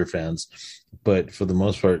Dodger fans, but for the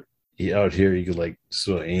most part, out here you could like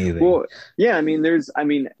so anything. Well, yeah, I mean,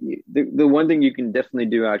 the one thing you can definitely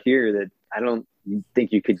do out here that I don't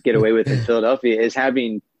think you could get away with in Philadelphia is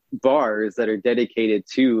having bars that are dedicated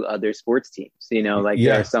to other sports teams. You know, like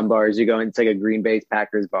there are some bars you go and it's like a Green Bay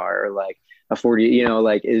Packers bar or like a 40, you know,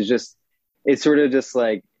 like it's sort of just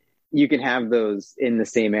like you can have those in the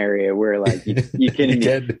same area where like you can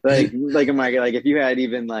like if you had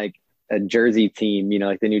even like a Jersey team, you know,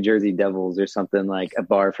 like the New Jersey Devils or something, like a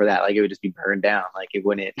bar for that, like it would just be burned down. Like it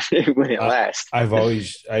wouldn't last.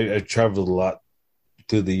 I've traveled a lot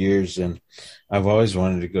through the years, and I've always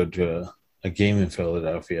wanted to go to a game in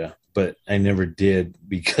Philadelphia, but I never did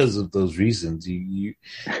because of those reasons.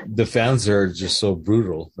 The fans are just so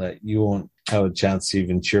brutal that you won't have a chance to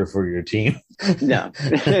even cheer for your team. No.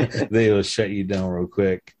 They will shut you down real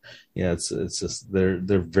quick. Yeah, it's just they're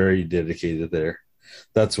very dedicated there.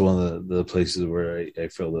 That's one of the places where I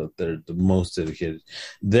feel that they're the most dedicated.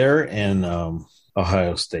 There and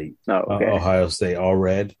Ohio State. Oh, okay. Ohio State, all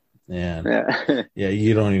red. And yeah,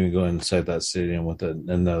 you don't even go inside that stadium with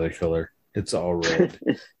another color. It's all red.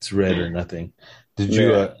 It's red or nothing. Did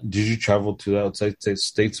you travel to outside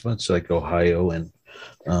states much, like Ohio and?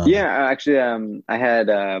 Yeah, actually, I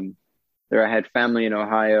had family in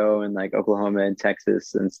Ohio and like Oklahoma and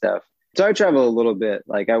Texas and stuff. So I travel a little bit.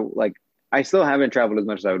 I still haven't traveled as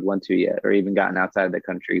much as I would want to yet, or even gotten outside of the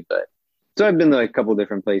country. But so I've been to a couple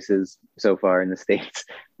different places so far in the States,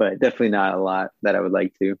 but definitely not a lot that I would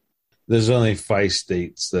like to. There's only 5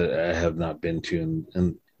 states that I have not been to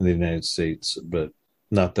in the United States, but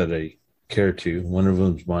not that I care to. One of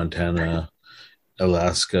them's Montana,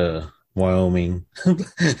 Alaska, Wyoming.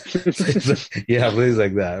 Yeah, places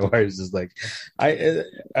like that. Where it's just like, I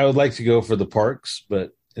would like to go for the parks,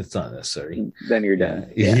 but it's not necessary. Then you're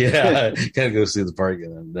done. Yeah. Gotta go see the park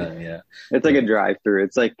and I'm done. Yeah. It's like a drive through.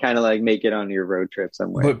 It's like kind of like make it on your road trip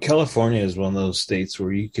somewhere. But California is one of those states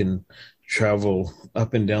where you can travel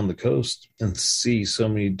up and down the coast and see so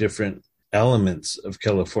many different elements of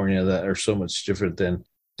California that are so much different than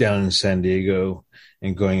down in San Diego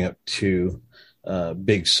and going up to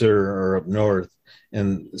Big Sur or up north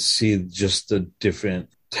and see just the different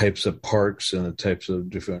types of parks and the types of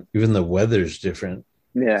different, even the weather's different.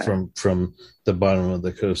 Yeah. From the bottom of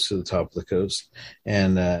the coast to the top of the coast.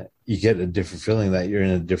 And you get a different feeling that you're in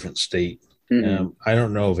a different state. Mm-hmm. I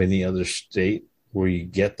don't know of any other state where you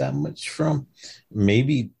get that much from.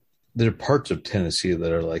 Maybe there are parts of Tennessee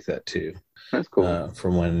that are like that too. That's cool.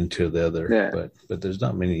 From one end to the other. Yeah. But there's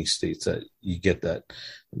not many states that you get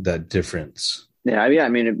that difference. Yeah, I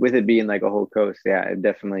mean, with it being like a whole coast, yeah, I've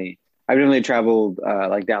definitely traveled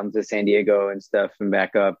like down to San Diego and stuff and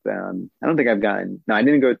back up. I don't think I've gone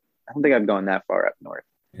that far up north,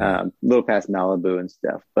 a little past Malibu and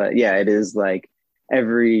stuff. But yeah, it is like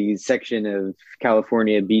every section of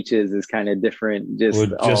California beaches is kind of different.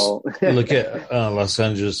 Look at Los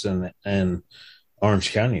Angeles and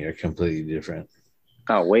Orange County are completely different.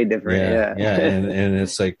 Oh, way different. Yeah. And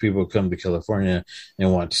it's like people come to California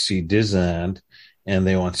and want to see Disneyland and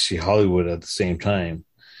they want to see Hollywood at the same time.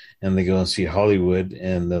 And they go and see Hollywood,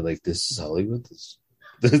 and they're like, "This is Hollywood."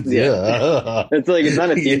 Yeah, it's like it's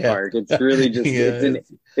not a theme park. It's really just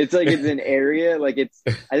it's an area. Like it's.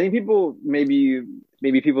 I think people maybe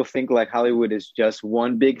people think like Hollywood is just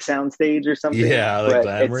one big soundstage or something. Yeah, like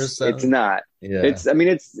glamorous. It's not. Yeah,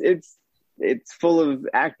 it's full of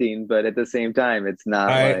acting, but at the same time, it's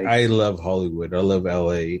not. I love Hollywood. I love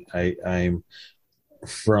LA. I'm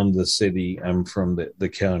from the city. I'm from the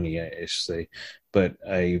county, I should say. But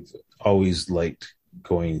I've always liked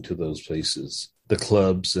going to those places. the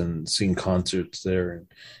clubs and seeing concerts there.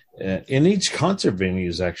 And each concert venue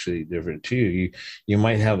is actually different too. You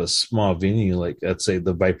might have a small venue, like let's say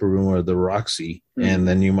the Viper Room or the Roxy, and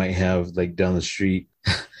then you might have like down the street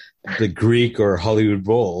the Greek or Hollywood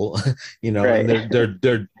Bowl, Right. and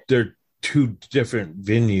they're two different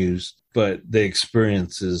venues, but the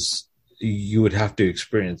experiences, you would have to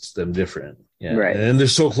experience them different. Yeah. Right. And they're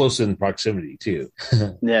so close in proximity too.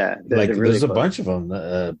 Yeah. Like they're really there's a close. bunch of them,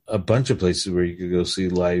 a bunch of places where you could go see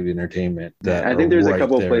live entertainment. That I think are there's right a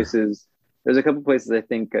couple there. places. There's a couple places I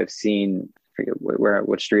think I've seen. I forget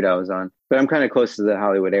what street I was on, but I'm kind of close to the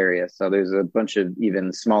Hollywood area, so there's a bunch of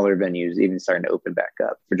even smaller venues even starting to open back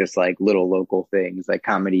up for just like little local things like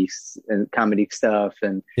comedy stuff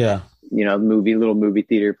and Yeah. little movie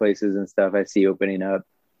theater places and stuff. I see opening up.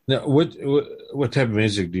 Now, what type of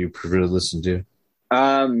music do you prefer to listen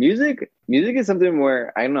to? Music is something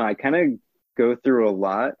where I don't know. I kind of go through a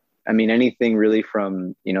lot. I mean, anything really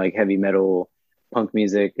from like heavy metal, punk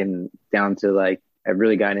music, and down to like I've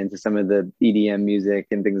really gotten into some of the EDM music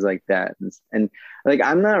and things like that. And like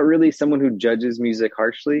I'm not really someone who judges music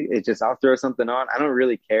harshly. It's just I'll throw something on. I don't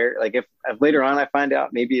really care. Like if later on I find out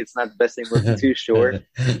maybe it's not the best thing to listen to, sure.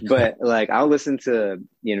 But like I'll listen to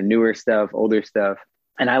newer stuff, older stuff,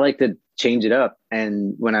 and I like to change it up.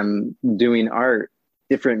 And when I'm doing art,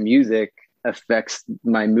 different music affects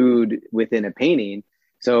my mood within a painting.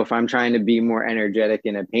 So if I'm trying to be more energetic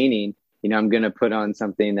in a painting, I'm going to put on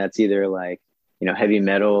something that's either like, heavy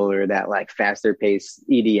metal or that like faster paced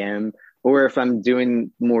EDM. Or if I'm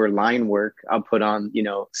doing more line work, I'll put on,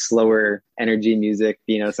 slower energy music.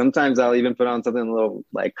 Sometimes I'll even put on something a little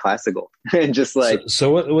like classical and just like.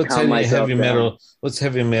 So what's calm myself heavy down. metal? What's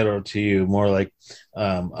heavy metal to you? More like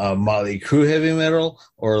a Motley Crue heavy metal,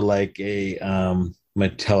 or like a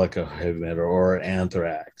Metallica heavy metal, or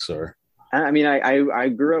Anthrax, or? I mean, I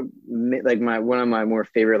grew up like one of my more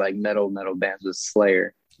favorite like metal bands was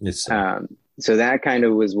Slayer. It's So that kind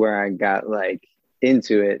of was where I got like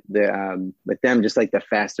into it. With them, just like the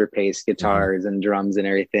faster paced guitars and drums and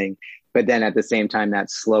everything. But then at the same time,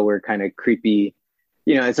 that slower kind of creepy,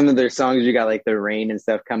 and some of their songs, you got like the rain and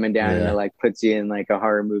stuff coming down and it like puts you in like a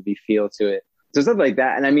horror movie feel to it. So stuff like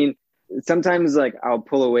that. And I mean, sometimes like I'll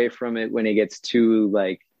pull away from it when it gets too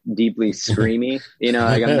like deeply screamy,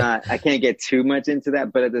 like I can't get too much into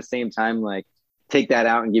that, but at the same time, like take that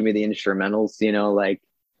out and give me the instrumentals,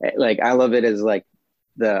 like I love it as like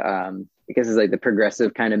the I guess it's like the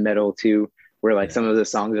progressive kind of metal too, where like some of the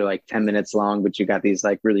songs are like 10 minutes long, but you got these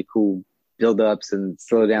like really cool build ups and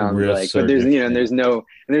slow down, but there's and there's no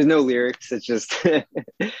lyrics. It's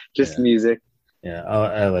just music. Yeah,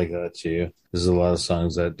 I like that too. There's a lot of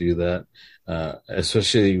songs that do that,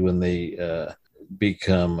 especially when they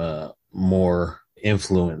become more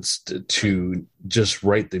influenced to just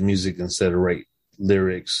write the music instead of write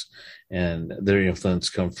lyrics, and their influence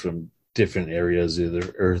comes from different areas,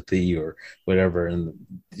 either earthy or whatever, and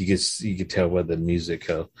you could tell by the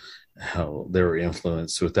music how they were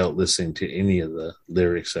influenced without listening to any of the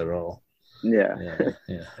lyrics at all. Yeah,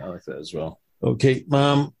 I like that as well. Okay,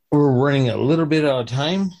 we're running a little bit out of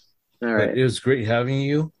time. All right. It was great having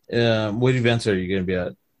you. What events are you going to be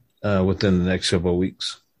at within the next couple of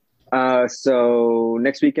weeks? So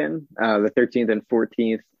next weekend, the 13th and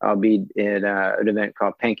 14th, I'll be in an event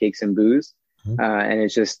called Pancakes and Booze. And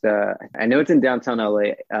it's just, I know it's in downtown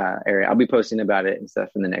LA area. I'll be posting about it and stuff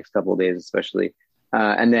in the next couple of days, especially.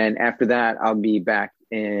 And then after that, I'll be back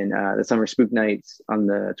in the Summer Spook Nights on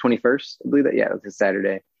the 21st. I believe it's a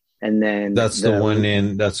Saturday. And then that's the one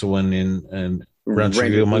in Rancho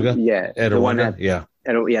Cucamonga? Yeah. The one at,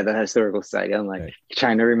 the historical society. I'm like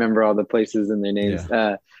trying to remember all the places and their names.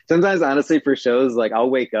 Yeah. Sometimes, honestly, for shows, like I'll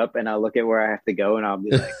wake up and I'll look at where I have to go and I'll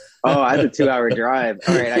be like, oh, I have a 2-hour drive.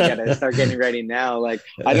 All right, I gotta start getting ready now. Like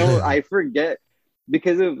I forget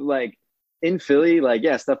because of like in Philly, like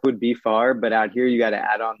stuff would be far, but out here you got to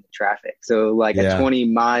add on the traffic. So like a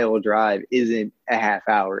 20-mile drive isn't a half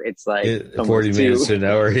hour. It's like 40 minutes to an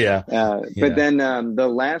hour. Yeah. But then I'm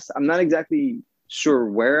not exactly sure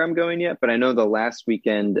where I'm going yet, but I know the last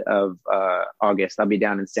weekend of August, I'll be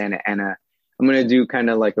down in Santa Ana. I'm going to do kind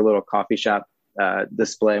of like a little coffee shop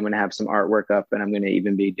display. I'm going to have some artwork up, and I'm going to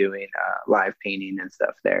even be doing live painting and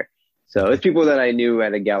stuff there. So it's people that I knew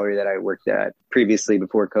at a gallery that I worked at previously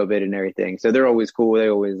before COVID and everything. So they're always cool. They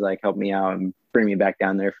always like help me out and bring me back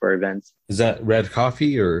down there for events. Is that Red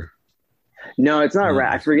Coffee or? No, it's not Red.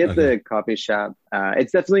 I forget the coffee shop.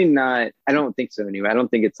 It's definitely not. I don't think so anyway. I don't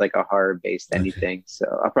think it's like a horror based anything. So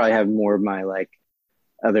I'll probably have more of my like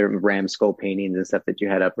other ram skull paintings and stuff that you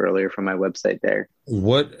had up earlier from my website there.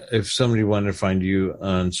 What if somebody wanted to find you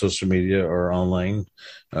on social media or online?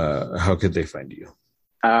 How could they find you?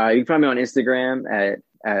 You can find me on Instagram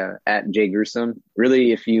at Jay Gruesome.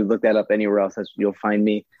 Really, if you look that up anywhere else, you'll find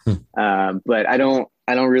me. But I don't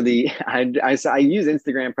really. I use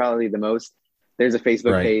Instagram probably the most. There's a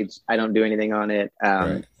Facebook page. I don't do anything on it.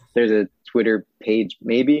 There's a Twitter page,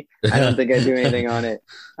 maybe. I don't think I do anything on it.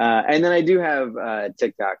 And then I do have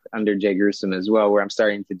TikTok under Jay Gruesome as well, where I'm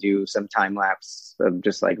starting to do some time lapse of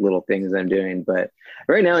just like little things I'm doing. But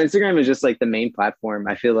right now, Instagram is just like the main platform.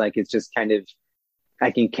 I feel like it's just kind of, I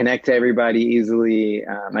can connect to everybody easily.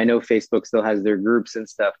 I know Facebook still has their groups and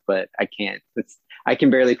stuff, but I can't. I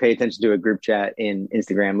can barely pay attention to a group chat in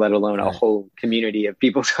Instagram, let alone a whole community of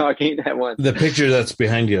people talking at once. The picture that's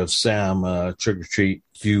behind you of Sam, Trick or Treat,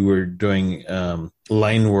 you were doing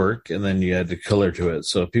line work and then you had the color to it.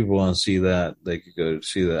 So if people want to see that, they could go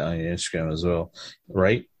see that on your Instagram as well,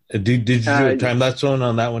 right? Did you do a time lapse one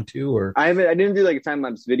on that one too, or I didn't do like a time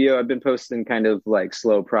lapse video. I've been posting kind of like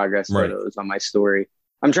slow progress photos on my story.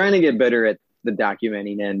 I'm trying to get better at the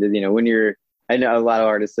documenting end. You know, I know a lot of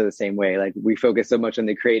artists are the same way. Like we focus so much on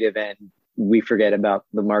the creative end, we forget about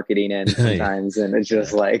the marketing end sometimes, and it's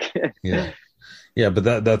just like yeah.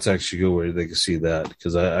 But that's actually good where they can see that,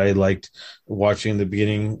 because I liked watching the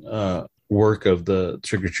beginning work of the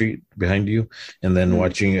Trick or Treat behind you, and then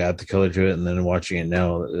watching you add the color to it, and then watching it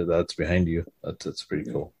now that's behind you. That's pretty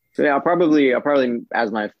cool. So yeah, I'll probably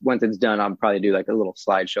once it's done, I'll probably do like a little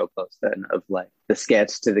slideshow post then of like the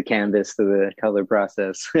sketch to the canvas to the color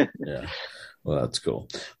process. Yeah, well, that's cool.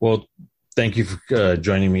 Well, thank you for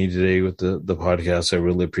joining me today with the podcast. I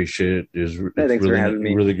really appreciate it. Thanks for having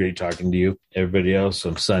me. Really great talking to you. Everybody else,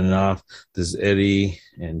 I'm signing off. This is Eddie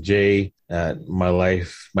and Jay at my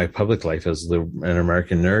public life as an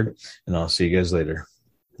American nerd, and I'll see you guys later.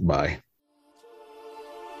 Bye.